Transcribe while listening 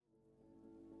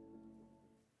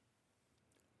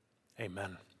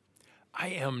Amen. I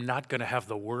am not going to have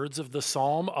the words of the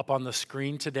psalm up on the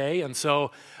screen today, and so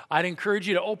I'd encourage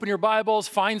you to open your Bibles,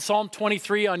 find Psalm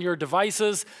 23 on your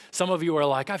devices. Some of you are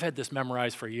like, I've had this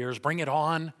memorized for years. Bring it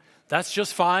on. That's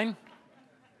just fine.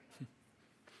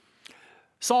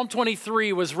 Psalm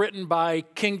 23 was written by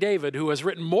King David, who has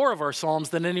written more of our psalms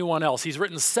than anyone else. He's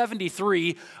written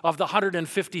 73 of the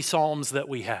 150 psalms that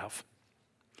we have.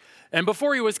 And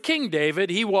before he was King David,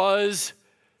 he was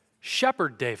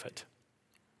Shepherd David,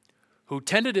 who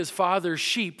tended his father's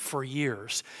sheep for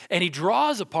years. And he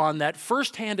draws upon that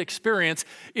firsthand experience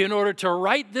in order to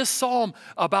write this psalm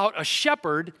about a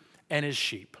shepherd and his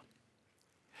sheep.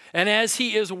 And as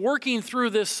he is working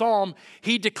through this psalm,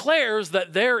 he declares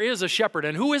that there is a shepherd.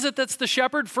 And who is it that's the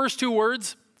shepherd? First two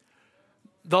words,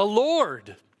 the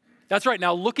Lord. That's right.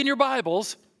 Now look in your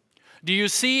Bibles. Do you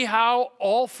see how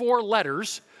all four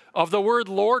letters of the word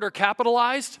Lord are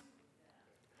capitalized?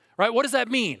 Right? What does that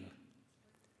mean?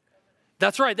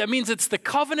 That's right. That means it's the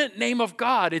covenant name of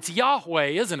God. It's Yahweh,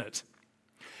 isn't it?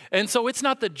 And so it's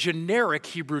not the generic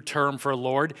Hebrew term for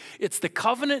Lord. It's the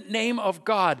covenant name of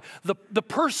God, the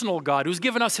personal God who's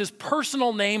given us his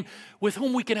personal name with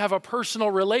whom we can have a personal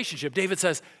relationship. David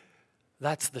says,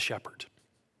 that's the shepherd.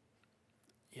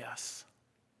 Yes.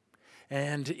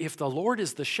 And if the Lord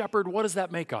is the shepherd, what does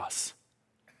that make us?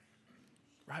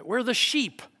 Right? We're the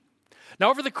sheep. Now,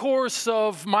 over the course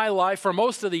of my life, for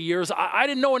most of the years, I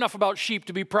didn't know enough about sheep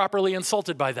to be properly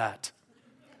insulted by that.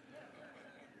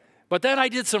 But then I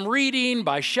did some reading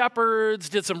by shepherds,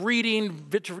 did some reading,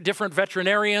 different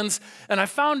veterinarians, and I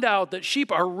found out that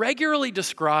sheep are regularly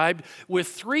described with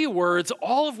three words,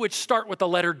 all of which start with the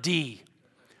letter D.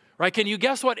 Right? Can you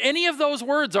guess what any of those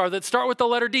words are that start with the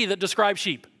letter D that describe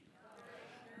sheep?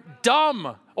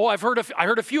 Dumb. Oh, I heard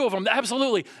a few of them.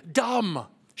 Absolutely. Dumb.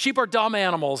 Sheep are dumb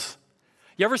animals.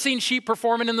 You ever seen sheep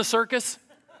performing in the circus?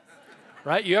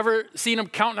 Right? You ever seen them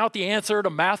counting out the answer to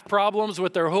math problems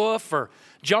with their hoof or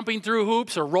jumping through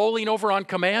hoops or rolling over on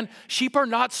command? Sheep are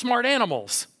not smart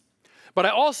animals. But I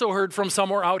also heard from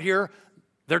somewhere out here,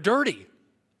 they're dirty.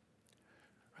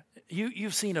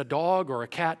 You've seen a dog or a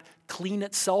cat clean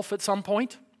itself at some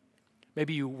point.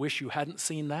 Maybe you wish you hadn't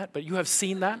seen that, but you have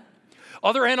seen that.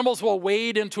 Other animals will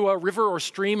wade into a river or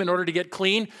stream in order to get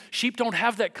clean. Sheep don't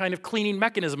have that kind of cleaning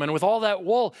mechanism. And with all that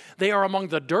wool, they are among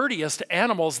the dirtiest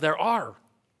animals there are.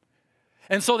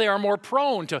 And so they are more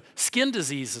prone to skin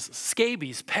diseases,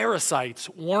 scabies, parasites,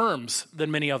 worms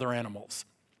than many other animals.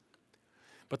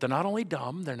 But they're not only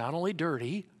dumb, they're not only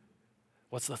dirty.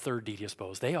 What's the third D, do you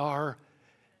suppose? They are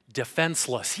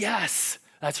defenseless. Yes,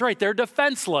 that's right, they're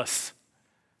defenseless.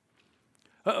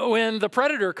 When the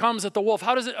predator comes at the wolf,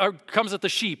 comes at the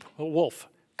sheep, a wolf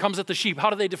comes at the sheep, how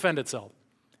do they defend itself?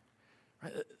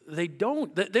 They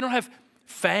don't have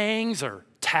fangs or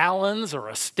talons or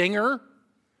a stinger.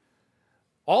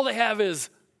 All they have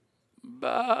is,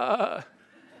 like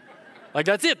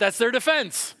that's it, that's their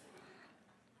defense.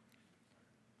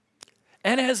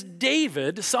 And as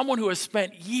David, someone who has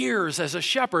spent years as a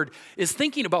shepherd, is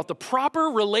thinking about the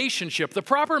proper relationship, the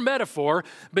proper metaphor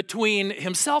between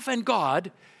himself and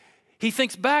God, he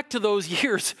thinks back to those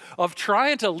years of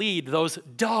trying to lead those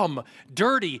dumb,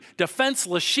 dirty,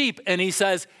 defenseless sheep, and he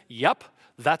says, yep,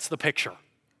 that's the picture.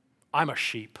 I'm a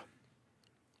sheep.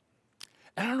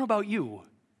 And I don't know about you,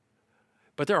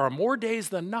 but there are more days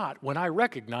than not when I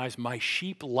recognize my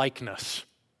sheep likeness.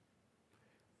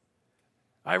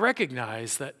 I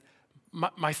recognize that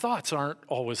my thoughts aren't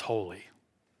always holy.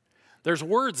 There's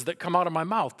words that come out of my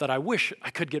mouth that I wish I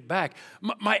could get back.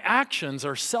 My actions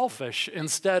are selfish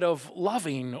instead of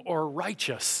loving or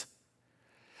righteous.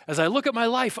 As I look at my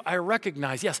life, I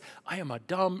recognize, yes, I am a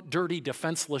dumb, dirty,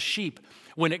 defenseless sheep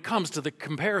when it comes to the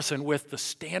comparison with the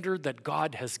standard that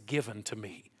God has given to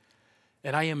me.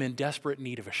 And I am in desperate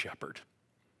need of a shepherd.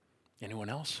 Anyone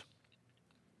else?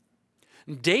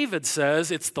 David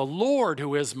says, it's the Lord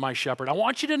who is my shepherd. I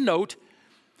want you to note,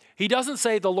 he doesn't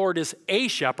say the Lord is a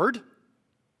shepherd.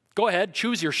 Go ahead,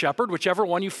 choose your shepherd, whichever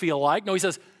one you feel like. No,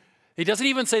 he doesn't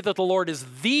even say that the Lord is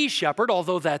the shepherd,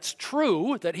 although that's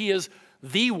true, that he is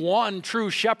the one true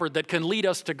shepherd that can lead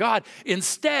us to God.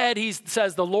 Instead, he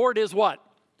says the Lord is what?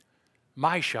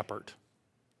 My shepherd.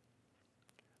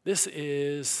 This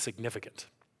is significant.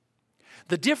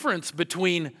 The difference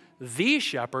between the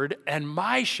shepherd and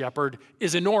my shepherd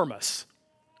is enormous.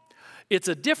 It's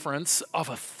a difference of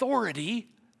authority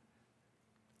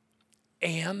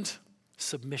and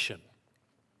submission.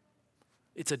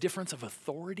 It's a difference of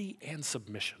authority and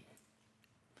submission.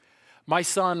 My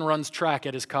son runs track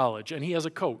at his college, and he has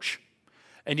a coach.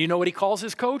 And you know what he calls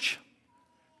his coach?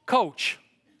 Coach.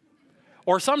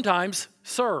 Or sometimes,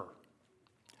 sir.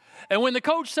 And when the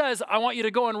coach says, I want you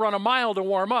to go and run a mile to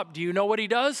warm up, do you know what he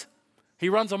does? He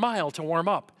runs a mile to warm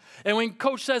up. And when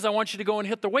coach says, I want you to go and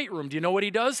hit the weight room, do you know what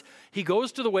he does? He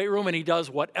goes to the weight room and he does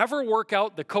whatever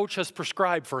workout the coach has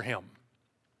prescribed for him.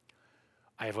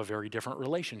 I have a very different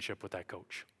relationship with that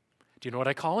coach. Do you know what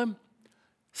I call him?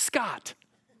 Scott.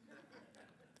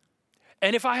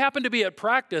 And if I happen to be at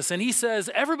practice and he says,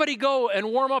 everybody go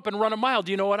and warm up and run a mile,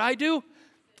 do you know what I do?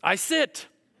 I sit.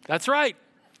 That's right.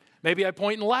 Maybe I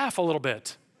point and laugh a little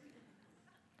bit.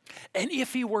 And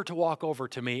if he were to walk over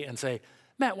to me and say,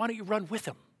 Matt, why don't you run with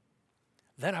him?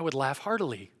 Then I would laugh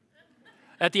heartily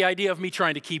at the idea of me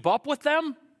trying to keep up with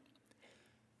them.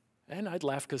 And I'd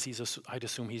laugh because I'd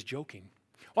assume he's joking.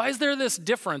 Why is there this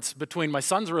difference between my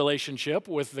son's relationship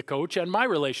with the coach and my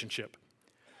relationship?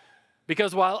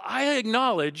 Because while I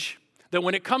acknowledge that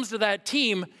when it comes to that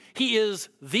team, he is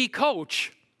the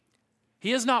coach,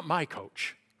 he is not my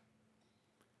coach.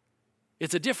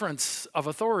 It's a difference of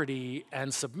authority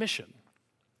and submission.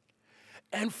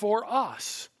 And for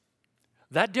us,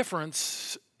 that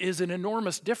difference is an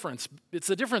enormous difference. It's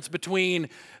the difference between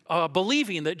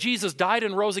believing that Jesus died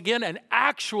and rose again and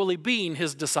actually being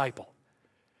his disciple.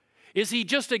 Is he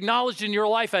just acknowledged in your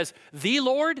life as the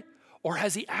Lord, or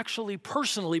has he actually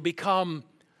personally become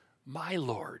my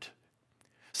Lord?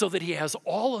 So that he has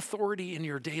all authority in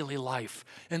your daily life,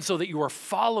 and so that you are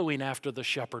following after the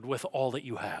shepherd with all that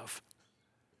you have.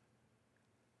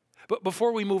 But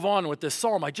before we move on with this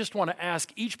psalm, I just want to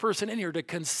ask each person in here to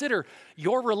consider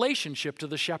your relationship to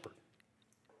the shepherd.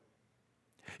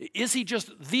 Is he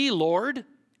just the Lord?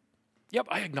 Yep,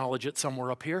 I acknowledge it somewhere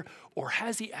up here. Or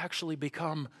has he actually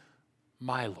become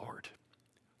my Lord?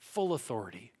 Full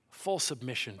authority, full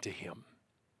submission to him.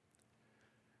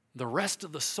 The rest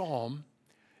of the psalm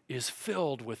is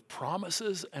filled with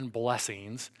promises and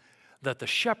blessings that the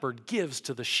shepherd gives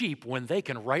to the sheep when they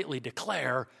can rightly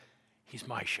declare, he's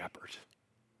my shepherd.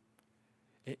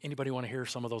 Anybody want to hear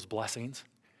some of those blessings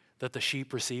that the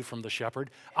sheep receive from the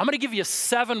shepherd? I'm going to give you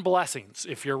 7 blessings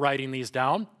if you're writing these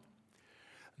down.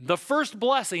 The first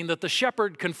blessing that the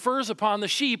shepherd confers upon the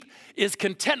sheep is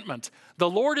contentment. The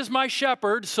Lord is my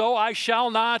shepherd, so I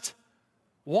shall not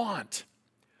want.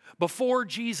 Before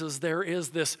Jesus, there is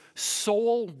this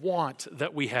soul want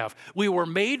that we have. We were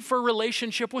made for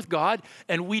relationship with God,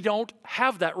 and we don't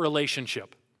have that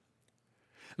relationship.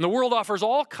 And the world offers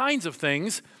all kinds of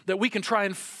things that we can try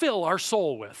and fill our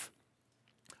soul with.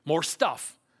 More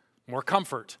stuff, more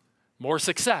comfort, more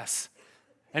success.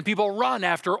 And people run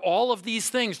after all of these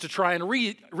things to try and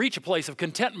reach a place of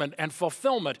contentment and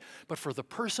fulfillment. But for the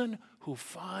person who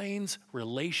finds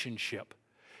relationship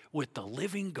with the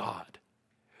living God,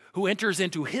 who enters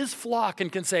into his flock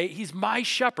and can say, he's my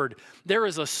shepherd, there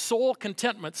is a soul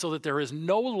contentment so that there is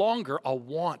no longer a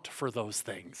want for those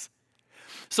things.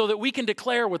 So that we can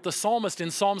declare with the psalmist in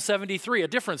Psalm 73, a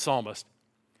different psalmist,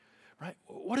 right?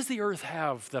 What does the earth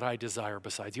have that I desire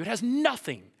besides you? It has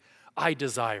nothing I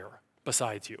desire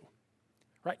besides you,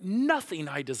 right? Nothing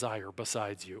I desire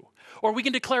besides you. Or we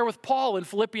can declare with Paul in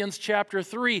Philippians chapter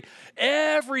 3,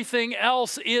 everything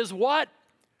else is what?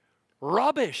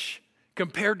 Rubbish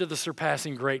compared to the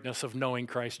surpassing greatness of knowing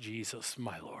Christ Jesus,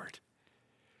 my Lord.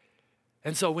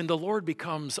 And so when the Lord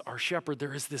becomes our shepherd,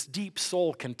 there is this deep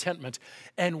soul contentment,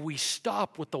 and we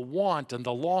stop with the want and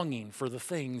the longing for the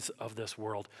things of this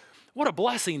world. What a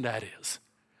blessing that is.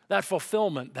 That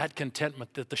fulfillment, that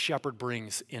contentment that the shepherd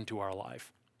brings into our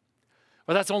life.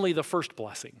 But that's only the first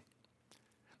blessing.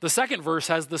 The second verse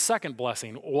has the second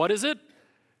blessing. What is it?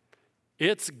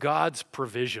 It's God's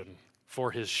provision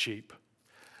for his sheep.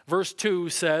 Verse 2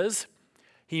 says,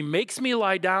 he makes me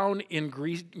lie down in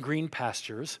green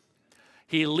pastures.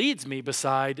 He leads me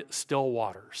beside still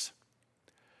waters.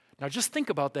 Now just think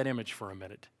about that image for a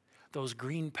minute. Those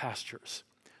green pastures,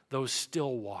 those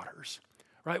still waters,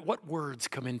 right? What words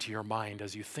come into your mind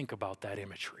as you think about that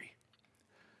imagery?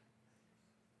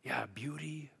 Yeah,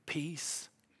 beauty, peace,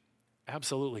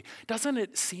 absolutely. Doesn't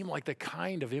it seem like the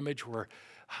kind of image where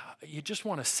you just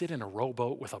want to sit in a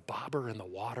rowboat with a bobber in the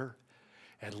water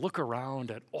and look around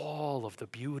at all of the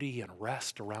beauty and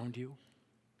rest around you?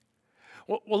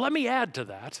 Well, let me add to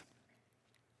that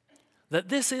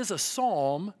this is a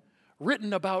psalm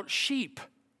written about sheep.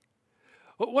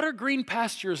 What are green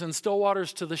pastures and still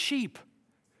waters to the sheep?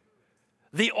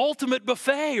 The ultimate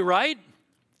buffet, right?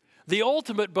 The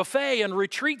ultimate buffet and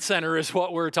retreat center is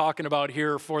what we're talking about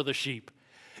here for the sheep.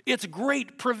 It's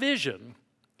great provision.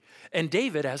 And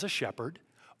David, as a shepherd,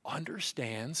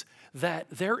 understands that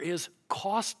there is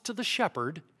cost to the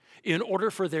shepherd in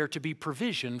order for there to be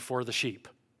provision for the sheep.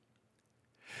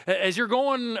 As you're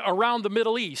going around the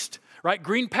Middle East, right,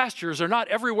 green pastures are not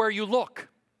everywhere you look.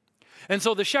 And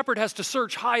so the shepherd has to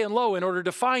search high and low in order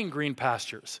to find green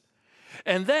pastures.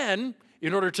 And then,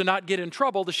 in order to not get in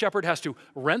trouble, the shepherd has to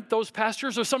rent those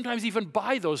pastures or sometimes even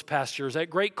buy those pastures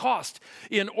at great cost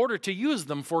in order to use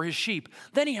them for his sheep.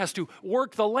 Then he has to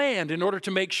work the land in order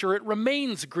to make sure it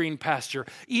remains green pasture,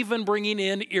 even bringing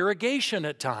in irrigation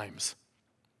at times.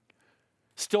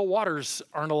 Still waters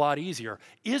aren't a lot easier.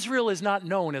 Israel is not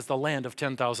known as the land of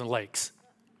 10,000 lakes.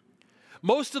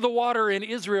 Most of the water in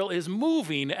Israel is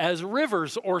moving as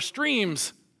rivers or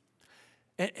streams.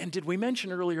 And did we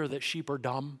mention earlier that sheep are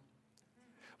dumb?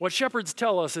 What shepherds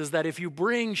tell us is that if you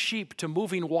bring sheep to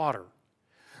moving water,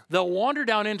 they'll wander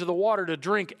down into the water to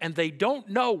drink and they don't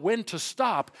know when to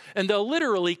stop, and they'll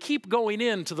literally keep going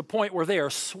in to the point where they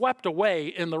are swept away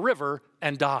in the river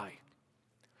and die.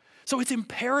 So it's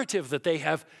imperative that they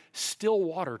have still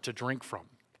water to drink from.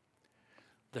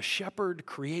 The shepherd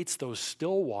creates those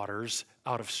still waters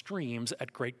out of streams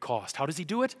at great cost. How does he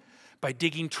do it? By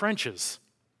digging trenches,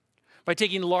 by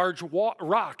taking large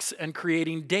rocks and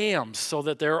creating dams so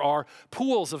that there are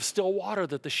pools of still water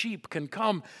that the sheep can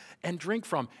come and drink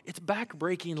from. It's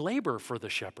back-breaking labor for the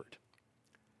shepherd.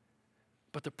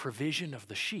 But the provision of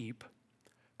the sheep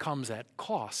comes at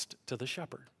cost to the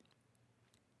shepherd.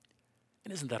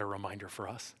 And isn't that a reminder for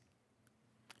us?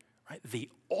 Right? The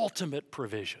ultimate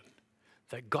provision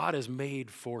that God has made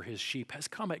for his sheep has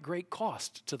come at great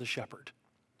cost to the shepherd.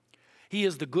 He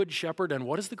is the good shepherd, and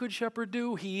what does the good shepherd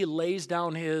do? He lays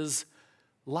down his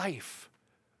life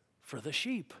for the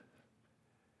sheep.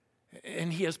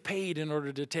 And he has paid in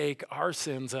order to take our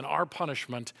sins and our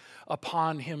punishment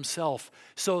upon himself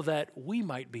so that we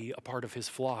might be a part of his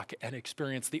flock and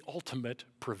experience the ultimate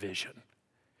provision.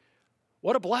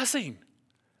 What a blessing!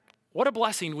 What a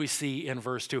blessing we see in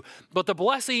verse 2. But the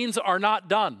blessings are not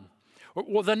done.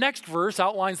 Well, the next verse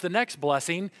outlines the next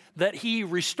blessing, that he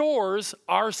restores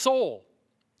our soul.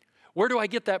 Where do I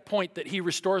get that point that he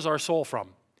restores our soul from?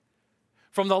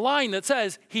 From the line that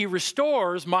says, he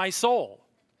restores my soul.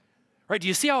 Right? Do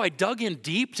you see how I dug in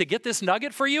deep to get this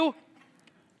nugget for you?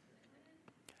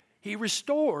 He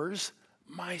restores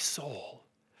my soul.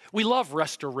 We love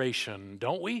restoration,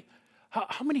 don't we?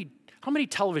 How many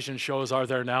television shows are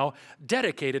there now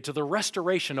dedicated to the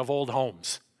restoration of old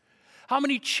homes? How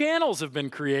many channels have been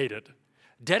created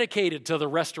dedicated to the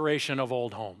restoration of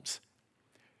old homes?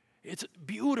 It's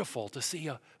beautiful to see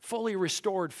a fully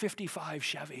restored 55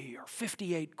 Chevy or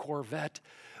 58 Corvette.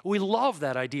 We love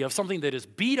that idea of something that is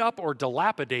beat up or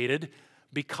dilapidated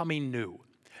becoming new.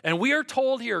 And we are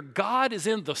told here God is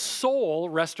in the soul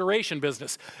restoration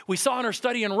business. We saw in our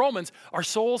study in Romans, our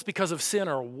souls because of sin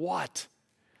are what?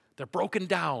 They're broken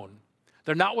down.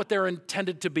 They're not what they're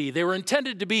intended to be. They were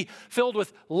intended to be filled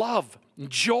with love,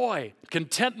 joy,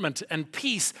 contentment, and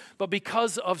peace. But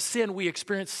because of sin, we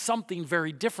experience something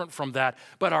very different from that.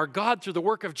 But our God, through the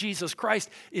work of Jesus Christ,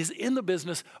 is in the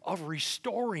business of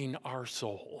restoring our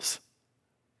souls.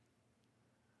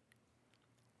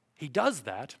 He does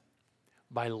that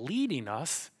by leading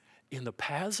us in the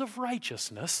paths of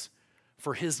righteousness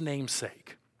for his name's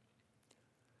sake.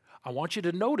 I want you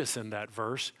to notice in that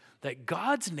verse that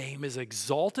God's name is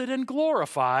exalted and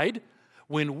glorified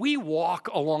when we walk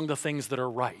along the things that are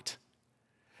right.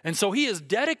 And so he is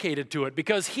dedicated to it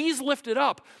because he's lifted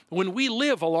up when we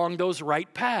live along those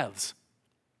right paths.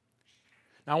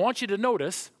 Now I want you to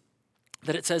notice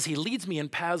that it says he leads me in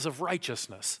paths of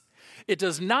righteousness. It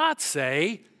does not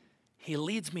say he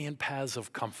leads me in paths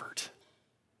of comfort.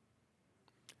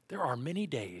 There are many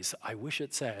days I wish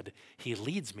it said he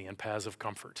leads me in paths of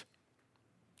comfort.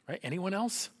 Right? Anyone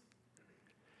else?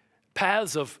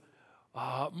 Paths of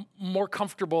more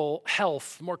comfortable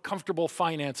health, more comfortable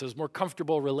finances, more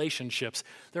comfortable relationships.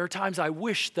 There are times I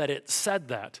wish that it said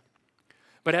that.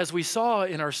 But as we saw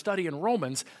in our study in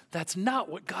Romans, that's not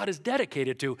what God is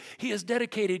dedicated to. He has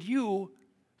dedicated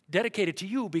to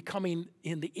you becoming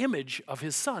in the image of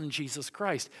his Son, Jesus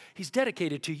Christ. He's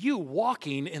dedicated to you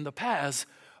walking in the paths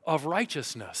of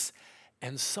righteousness.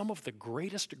 And some of the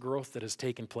greatest growth that has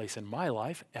taken place in my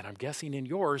life, and I'm guessing in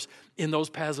yours, in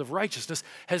those paths of righteousness,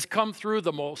 has come through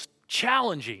the most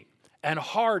challenging and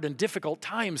hard and difficult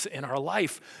times in our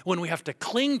life when we have to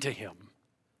cling to him.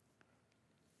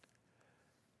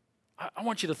 I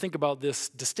want you to think about this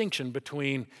distinction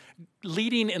between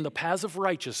leading in the paths of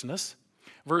righteousness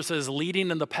versus leading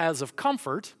in the paths of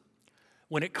comfort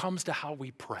when it comes to how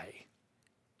we pray.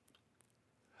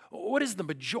 What is the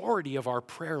majority of our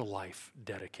prayer life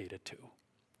dedicated to?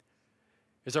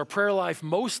 Is our prayer life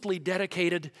mostly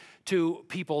dedicated to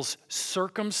people's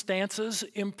circumstances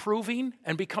improving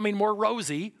and becoming more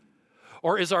rosy?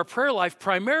 Or is our prayer life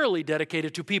primarily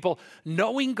dedicated to people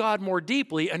knowing God more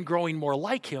deeply and growing more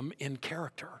like him in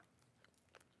character?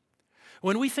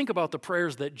 When we think about the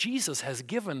prayers that Jesus has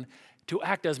given to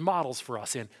act as models for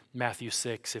us in Matthew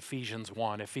 6, Ephesians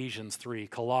 1, Ephesians 3,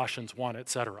 Colossians 1,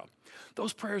 etc.,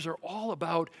 those prayers are all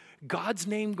about God's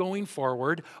name going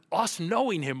forward, us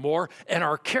knowing him more, and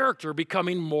our character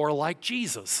becoming more like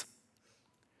Jesus.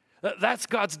 That's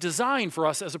God's design for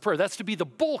us as a prayer. That's to be the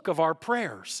bulk of our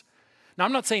prayers. Now,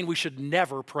 I'm not saying we should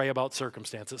never pray about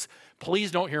circumstances.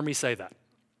 Please don't hear me say that.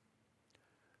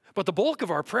 But the bulk of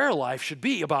our prayer life should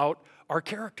be about our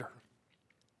character.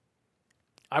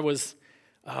 I was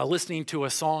listening to a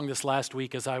song this last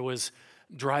week as I was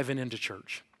driving into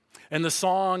church. And the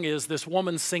song is this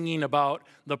woman singing about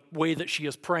the way that she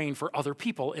is praying for other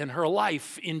people in her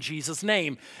life in Jesus'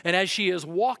 name. And as she is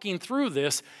walking through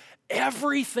this,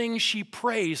 everything she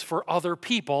prays for other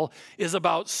people is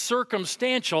about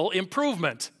circumstantial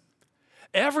improvement.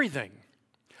 Everything.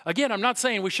 Again, I'm not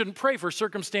saying we shouldn't pray for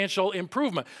circumstantial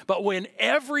improvement, but when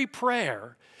every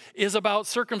prayer is about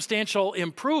circumstantial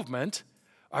improvement,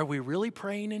 are we really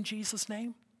praying in Jesus'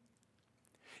 name?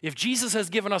 If Jesus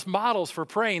has given us models for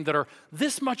praying that are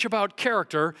this much about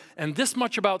character and this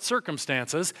much about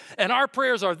circumstances, and our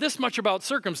prayers are this much about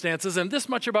circumstances and this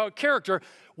much about character,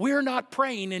 we're not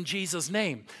praying in Jesus'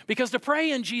 name. Because to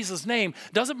pray in Jesus' name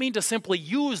doesn't mean to simply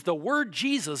use the word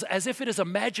Jesus as if it is a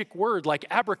magic word like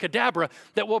abracadabra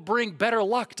that will bring better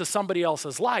luck to somebody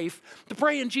else's life. To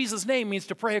pray in Jesus' name means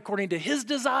to pray according to his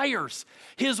desires,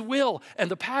 his will, and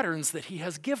the patterns that he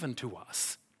has given to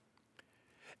us.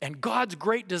 And God's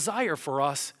great desire for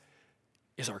us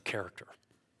is our character.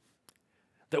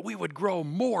 That we would grow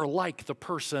more like the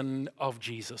person of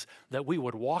Jesus. That we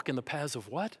would walk in the paths of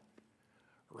what?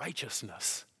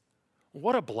 Righteousness.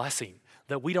 What a blessing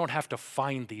that we don't have to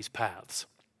find these paths.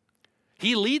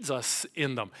 He leads us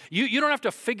in them. You don't have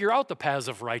to figure out the paths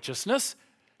of righteousness.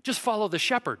 Just follow the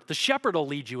shepherd. The shepherd will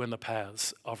lead you in the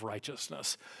paths of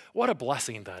righteousness. What a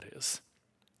blessing that is.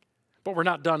 But we're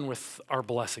not done with our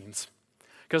blessings.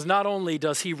 Because not only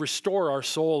does he restore our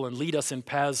soul and lead us in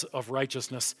paths of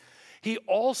righteousness, he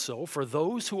also, for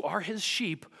those who are his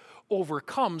sheep,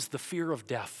 overcomes the fear of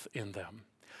death in them.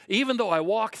 Even though I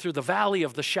walk through the valley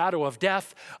of the shadow of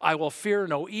death, I will fear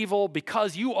no evil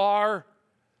because you are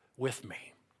with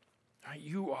me.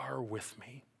 You are with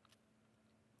me.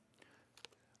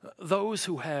 Those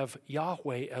who have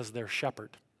Yahweh as their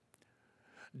shepherd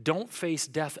don't face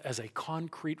death as a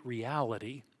concrete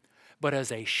reality, but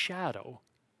as a shadow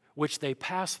which they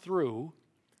pass through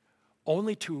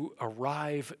only to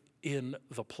arrive in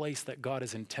the place that God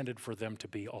has intended for them to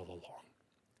be all along.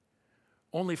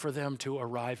 Only for them to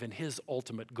arrive in his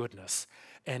ultimate goodness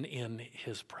and in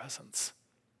his presence.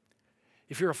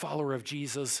 If you're a follower of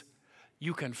Jesus,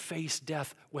 you can face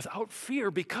death without fear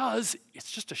because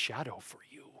it's just a shadow for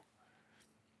you.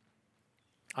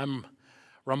 I'm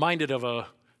reminded of a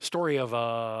story of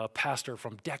a pastor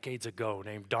from decades ago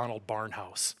named Donald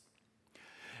Barnhouse.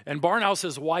 And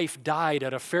Barnhouse's wife died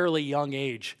at a fairly young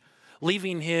age,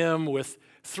 leaving him with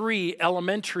 3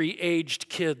 elementary-aged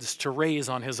kids to raise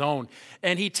on his own.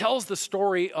 And he tells the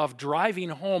story of driving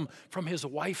home from his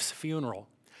wife's funeral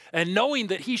and knowing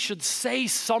that he should say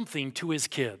something to his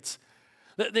kids,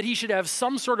 that he should have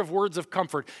some sort of words of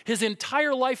comfort. His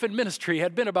entire life and ministry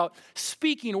had been about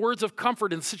speaking words of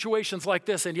comfort in situations like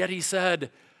this, and yet he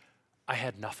said, I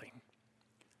had nothing,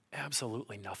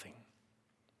 absolutely nothing.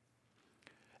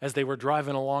 As they were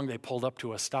driving along, they pulled up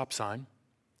to a stop sign,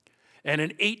 and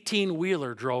an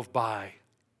 18-wheeler drove by.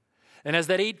 And as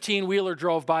that 18-wheeler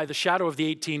drove by, the shadow of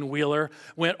the 18-wheeler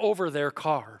went over their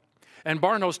car. And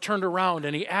Barnhouse turned around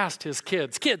and he asked his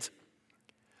kids,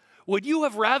 would you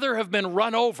have rather have been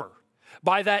run over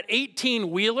by that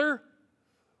 18-wheeler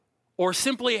or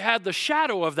simply had the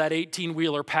shadow of that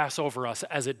 18-wheeler pass over us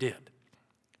as it did?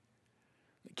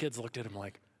 The kids looked at him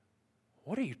like,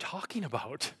 what are you talking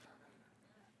about?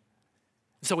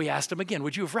 So he asked him again,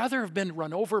 would you have rather have been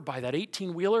run over by that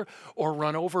 18-wheeler or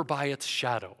run over by its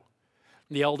shadow?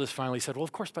 And the eldest finally said, well,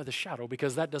 of course by the shadow,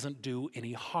 because that doesn't do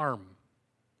any harm.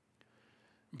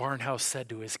 Barnhouse said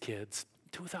to his kids,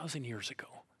 2,000 years ago,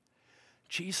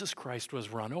 Jesus Christ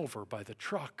was run over by the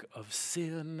truck of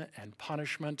sin and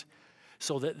punishment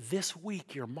so that this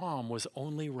week your mom was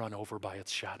only run over by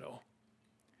its shadow.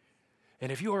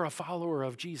 And if you are a follower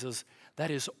of Jesus, that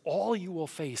is all you will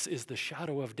face is the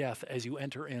shadow of death as you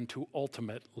enter into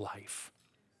ultimate life.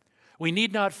 We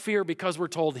need not fear because we're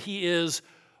told he is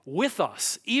with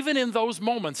us. Even in those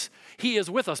moments, he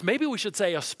is with us. Maybe we should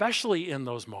say especially in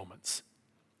those moments.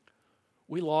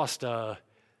 We lost a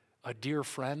dear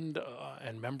friend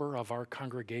and member of our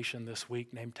congregation this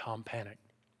week named Tom Panic.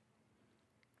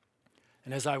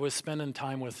 And as I was spending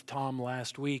time with Tom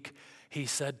last week, he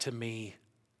said to me,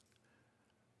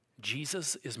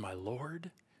 Jesus is my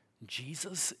Lord,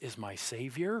 Jesus is my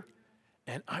Savior,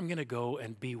 and I'm going to go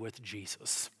and be with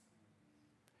Jesus.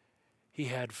 He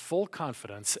had full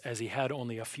confidence as he had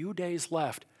only a few days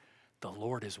left. The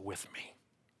Lord is with me.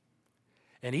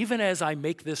 And even as I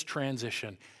make this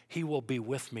transition, he will be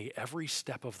with me every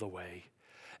step of the way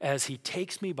as he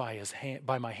takes me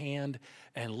by my hand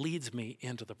and leads me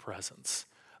into the presence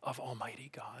of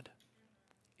Almighty God.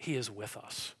 He is with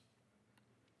us.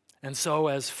 And so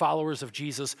as followers of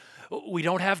Jesus, we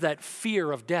don't have that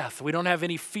fear of death. We don't have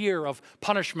any fear of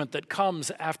punishment that comes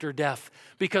after death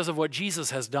because of what Jesus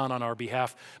has done on our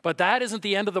behalf. But that isn't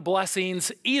the end of the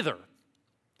blessings either,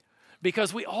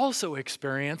 because we also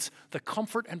experience the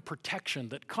comfort and protection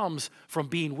that comes from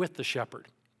being with the shepherd.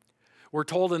 We're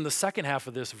told in the second half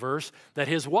of this verse that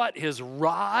his what? His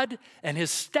rod and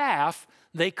his staff,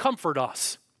 they comfort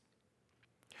us.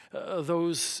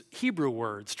 Those Hebrew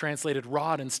words translated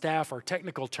rod and staff are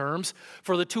technical terms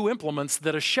for the two implements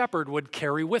that a shepherd would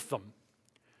carry with them.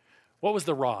 What was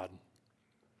the rod?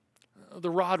 The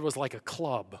rod was like a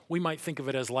club. We might think of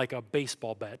it as like a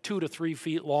baseball bat, 2 to 3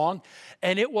 feet long,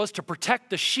 and it was to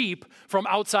protect the sheep from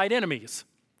outside enemies.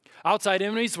 Outside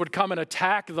enemies would come and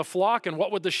attack the flock, and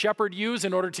what would the shepherd use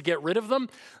in order to get rid of them?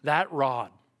 That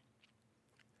rod.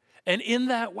 And in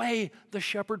that way, the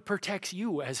shepherd protects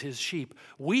you as his sheep.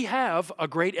 We have a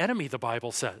great enemy, the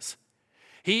Bible says.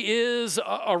 He is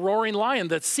a roaring lion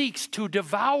that seeks to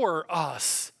devour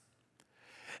us.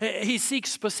 He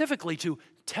seeks specifically to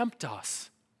tempt us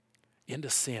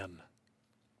into sin,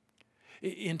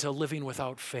 into living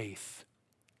without faith,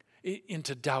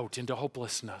 into doubt, into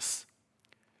hopelessness.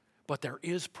 But there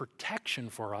is protection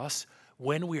for us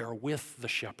when we are with the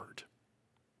shepherd.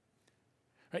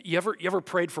 You ever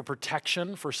prayed for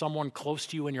protection for someone close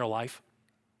to you in your life?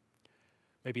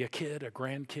 Maybe a kid, a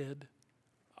grandkid,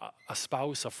 a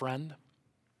spouse, a friend.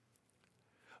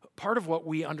 Part of what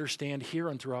we understand here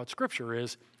and throughout Scripture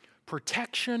is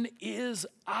protection is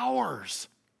ours.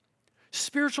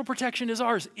 Spiritual protection is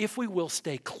ours if we will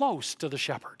stay close to the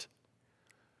shepherd.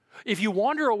 If you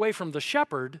wander away from the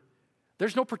shepherd,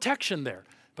 there's no protection there.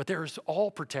 But there is all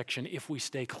protection if we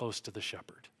stay close to the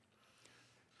shepherd.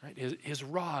 Right? His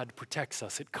rod protects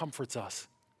us. It comforts us.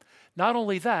 Not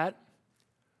only that,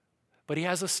 but he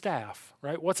has a staff,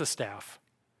 right? What's a staff?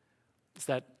 It's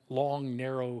that long,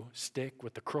 narrow stick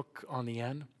with the crook on the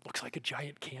end. Looks like a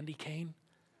giant candy cane.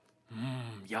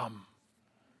 Yum.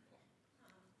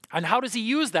 And how does he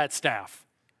use that staff?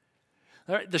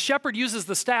 The shepherd uses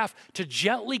the staff to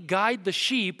gently guide the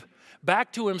sheep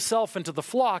back to himself and to the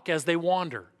flock as they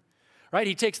wander. Right?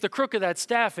 He takes the crook of that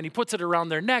staff and he puts it around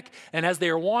their neck, and as they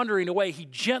are wandering away, he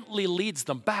gently leads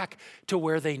them back to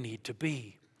where they need to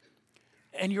be.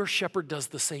 And your shepherd does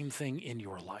the same thing in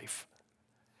your life.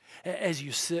 As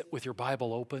you sit with your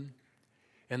Bible open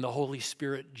and the Holy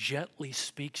Spirit gently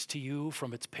speaks to you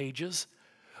from its pages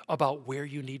about where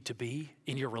you need to be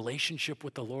in your relationship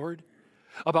with the Lord,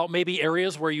 about maybe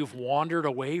areas where you've wandered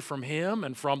away from him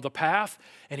and from the path,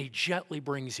 and he gently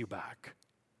brings you back.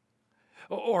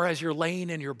 Or as you're laying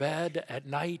in your bed at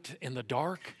night in the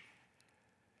dark,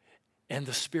 and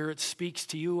the Spirit speaks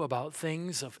to you about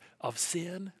things of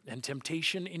sin and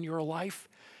temptation in your life,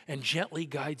 and gently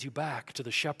guides you back to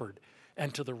the shepherd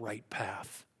and to the right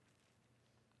path.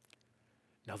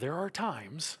 Now, there are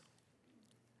times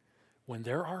when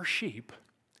there are sheep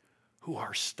who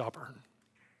are stubborn.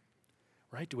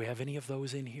 Right? Do we have any of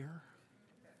those in here?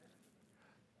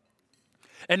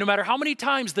 And no matter how many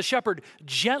times the shepherd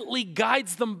gently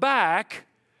guides them back,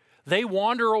 they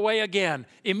wander away again,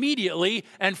 immediately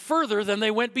and further than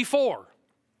they went before.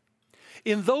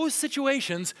 In those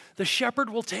situations, the shepherd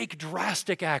will take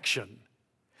drastic action,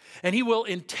 and he will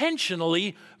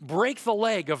intentionally break the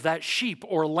leg of that sheep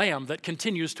or lamb that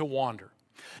continues to wander.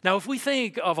 Now, if we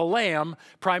think of a lamb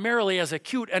primarily as a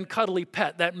cute and cuddly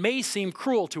pet, that may seem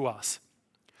cruel to us.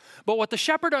 But what the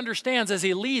shepherd understands as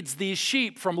he leads these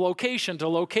sheep from location to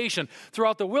location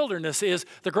throughout the wilderness is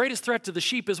the greatest threat to the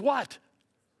sheep is what?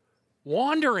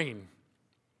 Wandering.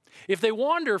 If they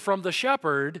wander from the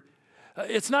shepherd,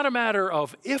 it's not a matter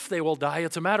of if they will die,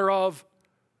 it's a matter of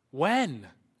when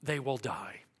they will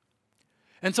die.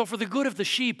 And so for the good of the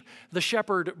sheep, the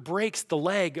shepherd breaks the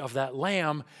leg of that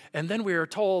lamb, and then we are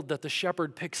told that the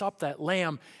shepherd picks up that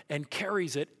lamb and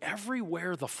carries it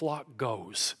everywhere the flock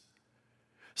goes,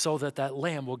 so that that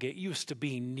lamb will get used to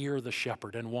being near the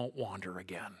shepherd and won't wander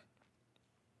again.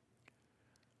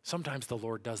 Sometimes the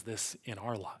Lord does this in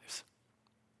our lives.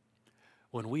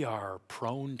 When we are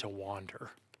prone to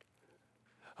wander,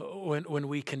 when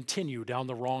we continue down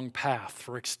the wrong path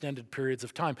for extended periods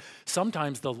of time,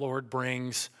 sometimes the Lord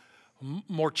brings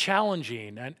more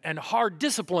challenging and hard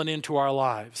discipline into our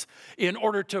lives in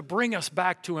order to bring us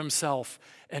back to himself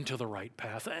and to the right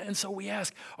path. And so we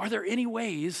ask, are there any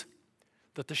ways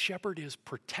that the shepherd is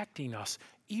protecting us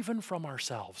even from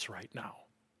ourselves right now?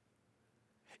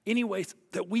 Any ways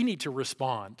that we need to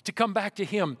respond, to come back to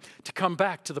him, to come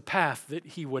back to the path that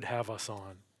he would have us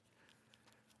on?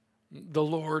 The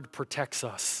Lord protects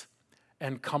us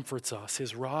and comforts us.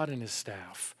 His rod and his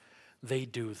staff, they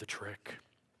do the trick.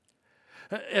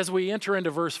 As we enter into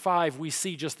verse 5, we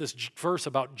see just this verse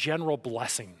about general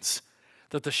blessings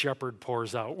that the shepherd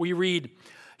pours out. We read,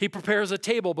 he prepares a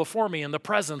table before me in the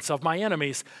presence of my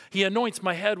enemies. He anoints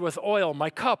my head with oil.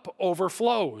 My cup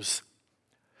overflows.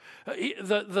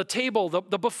 The table,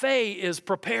 the buffet is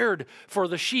prepared for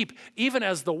the sheep, even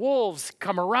as the wolves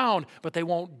come around, but they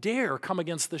won't dare come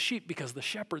against the sheep because the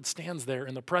shepherd stands there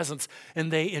in the presence and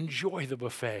they enjoy the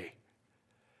buffet.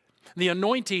 The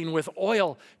anointing with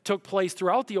oil took place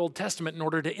throughout the Old Testament in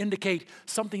order to indicate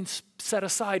something set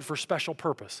aside for special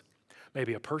purpose.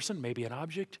 Maybe a person, maybe an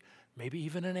object, maybe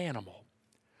even an animal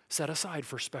set aside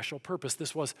for special purpose.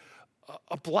 This was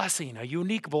a blessing, a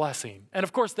unique blessing. And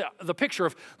of course, the picture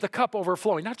of the cup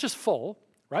overflowing, not just full,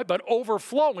 right, but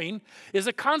overflowing is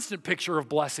a constant picture of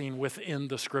blessing within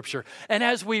the scripture. And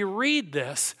as we read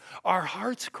this, our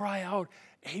hearts cry out,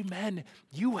 amen,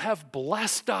 you have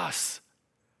blessed us.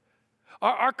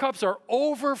 Our cups are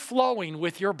overflowing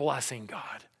with your blessing,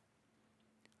 God.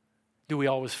 Do we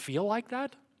always feel like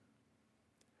that?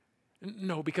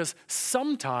 No, because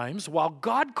sometimes while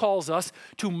God calls us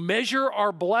to measure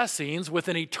our blessings with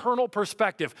an eternal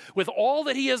perspective, with all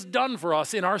that he has done for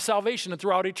us in our salvation and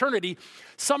throughout eternity,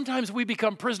 sometimes we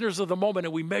become prisoners of the moment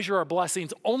and we measure our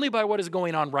blessings only by what is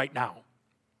going on right now.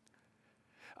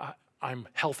 I'm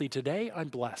healthy today, I'm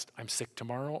blessed. I'm sick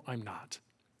tomorrow, I'm not.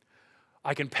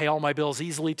 I can pay all my bills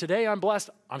easily today, I'm blessed.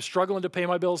 I'm struggling to pay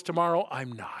my bills tomorrow,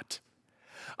 I'm not.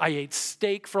 I ate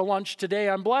steak for lunch today,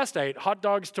 I'm blessed. I ate hot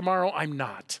dogs tomorrow, I'm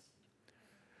not.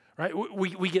 Right?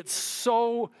 We get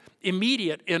so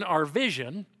immediate in our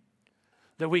vision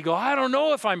that we go, I don't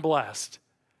know if I'm blessed.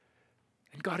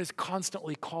 And God is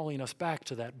constantly calling us back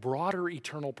to that broader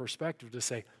eternal perspective to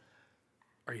say,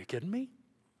 are you kidding me?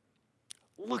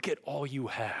 Look at all you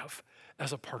have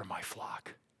as a part of my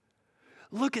flock.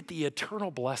 Look at the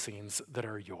eternal blessings that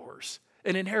are yours,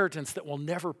 an inheritance that will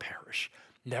never perish,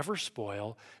 never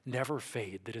spoil, never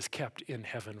fade, that is kept in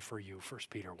heaven for you, 1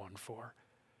 Peter 1:4.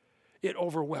 It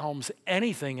overwhelms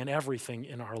anything and everything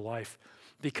in our life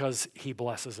because he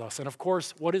blesses us. And of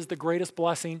course, what is the greatest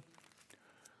blessing?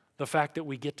 The fact that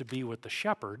we get to be with the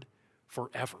shepherd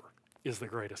forever is the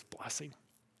greatest blessing.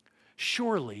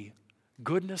 Surely,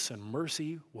 goodness and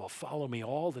mercy will follow me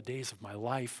all the days of my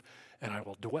life, and I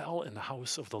will dwell in the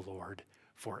house of the Lord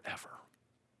forever.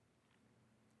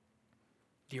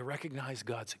 Do you recognize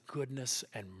God's goodness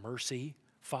and mercy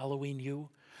following you?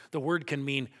 The word can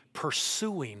mean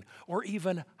pursuing or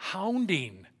even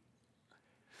hounding.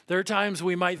 There are times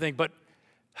we might think, but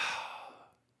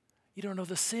you don't know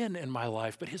the sin in my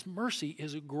life, but his mercy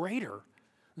is greater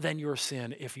than your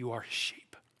sin if you are his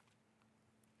sheep.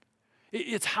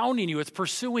 It's hounding you, it's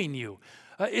pursuing you.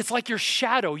 It's like your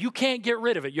shadow. You can't get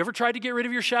rid of it. You ever tried to get rid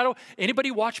of your shadow?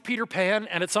 Anybody watch Peter Pan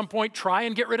and at some point try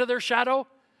and get rid of their shadow?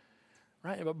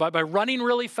 Right? By running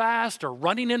really fast or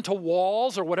running into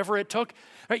walls or whatever it took.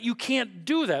 Right? You can't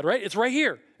do that, right? It's right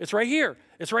here. It's right here.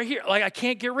 It's right here. Like I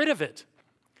can't get rid of it.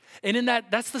 And in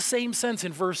that's the same sense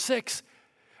in verse 6.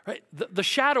 Right? The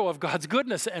shadow of God's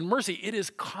goodness and mercy, it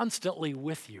is constantly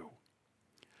with you.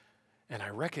 And I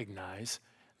recognize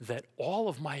that all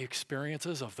of my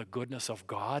experiences of the goodness of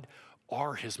God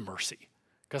are his mercy,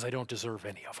 because I don't deserve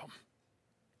any of them.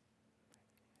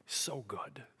 So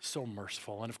good, so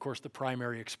merciful. And of course, the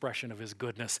primary expression of his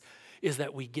goodness is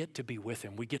that we get to be with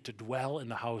him. We get to dwell in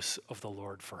the house of the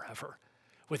Lord forever,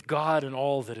 with God and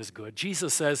all that is good.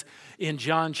 Jesus says in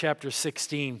John chapter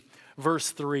 16, verse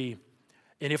 3,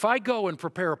 and if I go and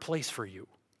prepare a place for you,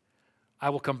 I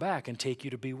will come back and take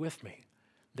you to be with me,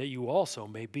 that you also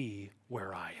may be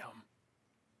where I am.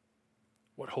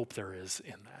 What hope there is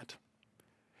in that.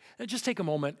 And just take a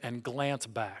moment and glance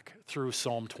back through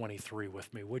Psalm 23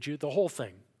 with me, would you? The whole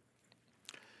thing.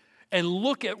 And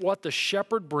look at what the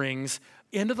shepherd brings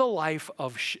into the life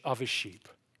of his sheep.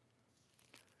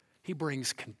 He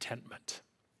brings contentment,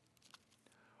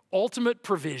 ultimate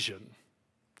provision,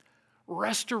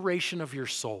 restoration of your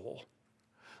soul,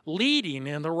 leading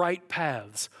in the right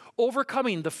paths,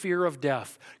 overcoming the fear of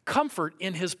death, comfort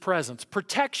in his presence,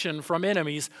 protection from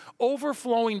enemies,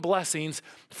 overflowing blessings,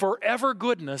 forever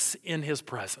goodness in his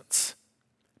presence.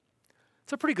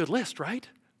 It's a pretty good list, right?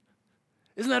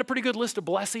 Isn't that a pretty good list of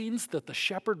blessings that the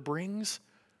shepherd brings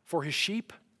for his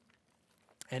sheep?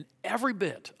 And every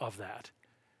bit of that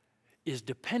is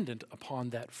dependent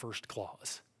upon that first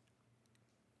clause.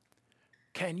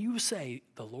 Can you say,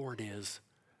 the Lord is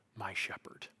my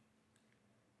shepherd?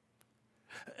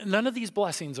 None of these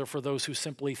blessings are for those who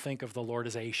simply think of the Lord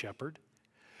as a shepherd,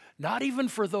 not even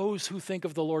for those who think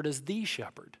of the Lord as the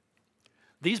shepherd.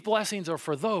 These blessings are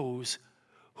for those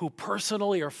who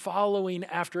personally are following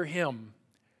after him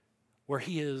where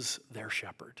he is their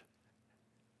shepherd.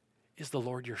 Is the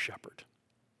Lord your shepherd?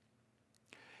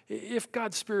 If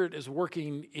God's Spirit is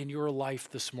working in your life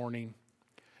this morning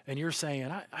and you're saying,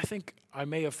 I think I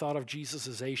may have thought of Jesus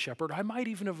as a shepherd, I might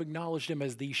even have acknowledged him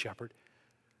as the shepherd,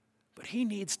 but he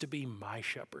needs to be my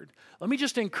shepherd. Let me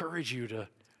just encourage you to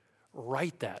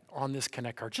write that on this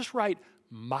Connect card. Just write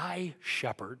my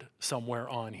shepherd somewhere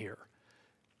on here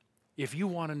if you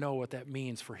want to know what that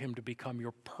means for him to become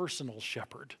your personal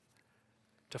shepherd,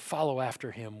 to follow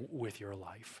after him with your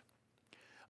life.